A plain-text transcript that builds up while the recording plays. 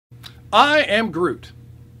I am Groot.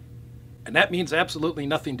 And that means absolutely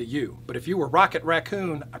nothing to you. But if you were Rocket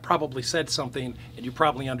Raccoon, I probably said something and you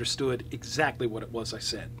probably understood exactly what it was I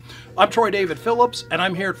said. I'm Troy David Phillips and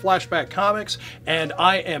I'm here at Flashback Comics, and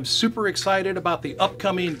I am super excited about the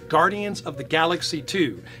upcoming Guardians of the Galaxy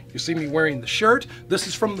 2. You see me wearing the shirt. This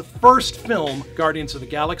is from the first film, Guardians of the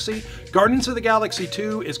Galaxy. Guardians of the Galaxy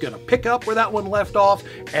 2 is going to pick up where that one left off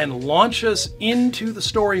and launch us into the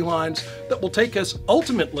storylines that will take us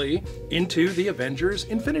ultimately into the Avengers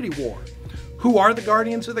Infinity War. Who are the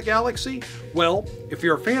Guardians of the Galaxy? Well, if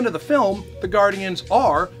you're a fan of the film, the Guardians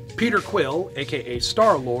are Peter Quill, aka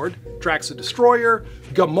Star-Lord, Drax the Destroyer,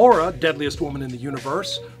 Gamora, deadliest woman in the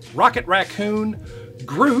universe, Rocket Raccoon,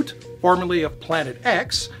 Groot, formerly of Planet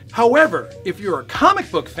X. However, if you're a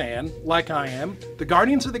comic book fan, like I am, the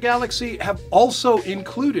Guardians of the Galaxy have also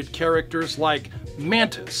included characters like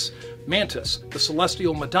Mantis, the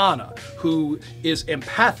celestial Madonna, who is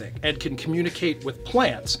empathic and can communicate with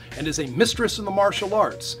plants and is a mistress in the martial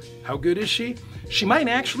arts. How good is she? She might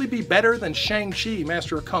actually be better than Shang-Chi,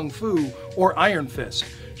 Master of Kung Fu, or Iron Fist.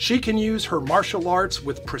 She can use her martial arts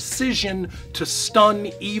with precision to stun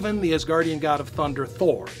even the Asgardian god of thunder,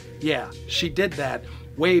 Thor. Yeah, she did that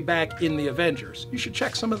way back in the Avengers. You should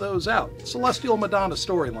check some of those out. Celestial Madonna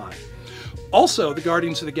storyline. Also, the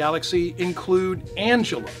Guardians of the Galaxy include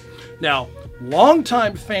Angela. Now,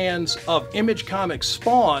 longtime fans of Image Comics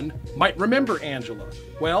Spawn might remember Angela.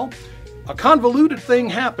 Well, a convoluted thing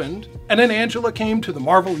happened, and then Angela came to the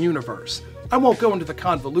Marvel Universe. I won't go into the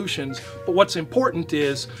convolutions, but what's important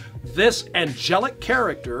is this angelic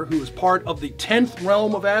character, who is part of the 10th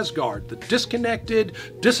realm of Asgard, the disconnected,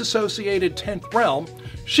 disassociated 10th realm,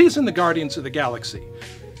 she's in the Guardians of the Galaxy.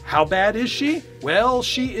 How bad is she? Well,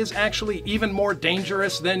 she is actually even more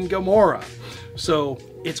dangerous than Gamora. So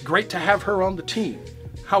it's great to have her on the team.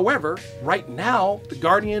 However, right now, the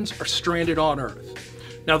Guardians are stranded on Earth.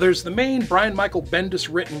 Now there's the main Brian Michael Bendis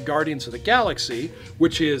written Guardians of the Galaxy,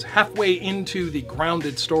 which is halfway into the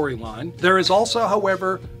grounded storyline. There is also,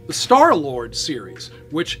 however, the Star-Lord series,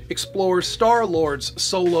 which explores Star-Lord's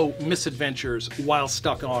solo misadventures while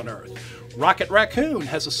stuck on Earth. Rocket Raccoon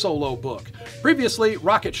has a solo book. Previously,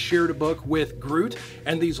 Rocket shared a book with Groot,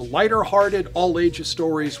 and these lighter-hearted, all-ages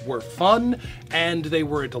stories were fun, and they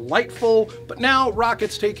were delightful, but now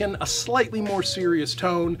Rocket's taken a slightly more serious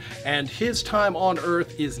tone, and his time on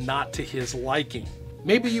Earth is not to his liking.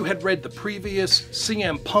 Maybe you had read the previous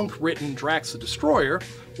CM Punk-written Drax the Destroyer.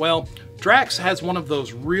 Well, Drax has one of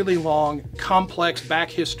those really long, complex back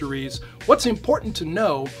histories. What's important to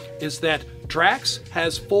know is that Drax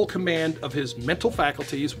has full command of his mental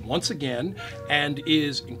faculties once again, and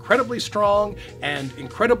is incredibly strong and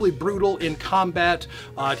incredibly brutal in combat.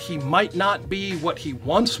 He might not be what he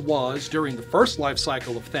once was during the first life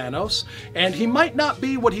cycle of Thanos, and he might not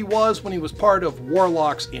be what he was when he was part of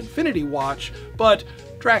Warlock's Infinity Watch, but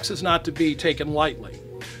Drax is not to be taken lightly.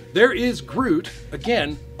 There is Groot,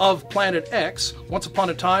 again, of Planet X. Once upon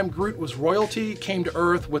a time, Groot was royalty, came to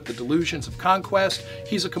Earth with the delusions of conquest.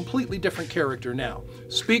 He's a completely different character now.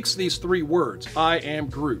 Speaks these three words, I am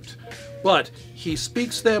Groot. But he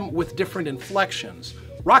speaks them with different inflections.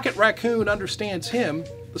 Rocket Raccoon understands him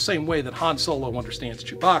the same way that Han Solo understands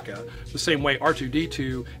Chewbacca, the same way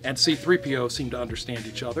R2-D2 and C-3PO seem to understand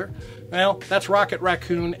each other. Well, that's Rocket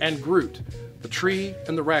Raccoon and Groot. The tree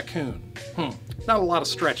and the raccoon. Not a lot of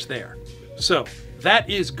stretch there. So, that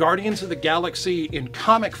is Guardians of the Galaxy in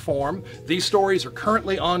comic form. These stories are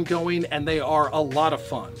currently ongoing and they are a lot of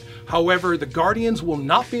fun. However, the Guardians will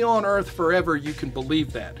not be on Earth forever, you can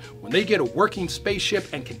believe that. When they get a working spaceship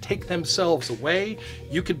and can take themselves away,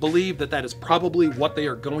 you can believe that that is probably what they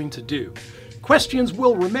are going to do. Questions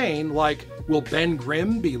will remain, like, will Ben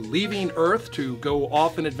Grimm be leaving Earth to go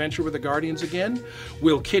off an adventure with the Guardians again?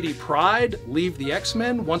 Will Kitty Pryde leave the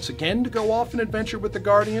X-Men once again to go off an adventure with the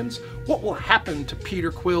Guardians? What will happen to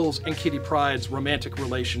Peter Quill's and Kitty Pryde's romantic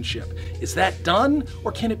relationship? Is that done,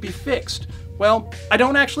 or can it be fixed? Well, I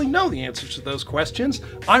don't actually know the answers to those questions.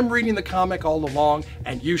 I'm reading the comic all along,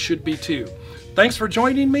 and you should be too. Thanks for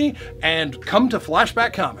joining me, and come to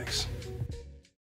Flashback Comics.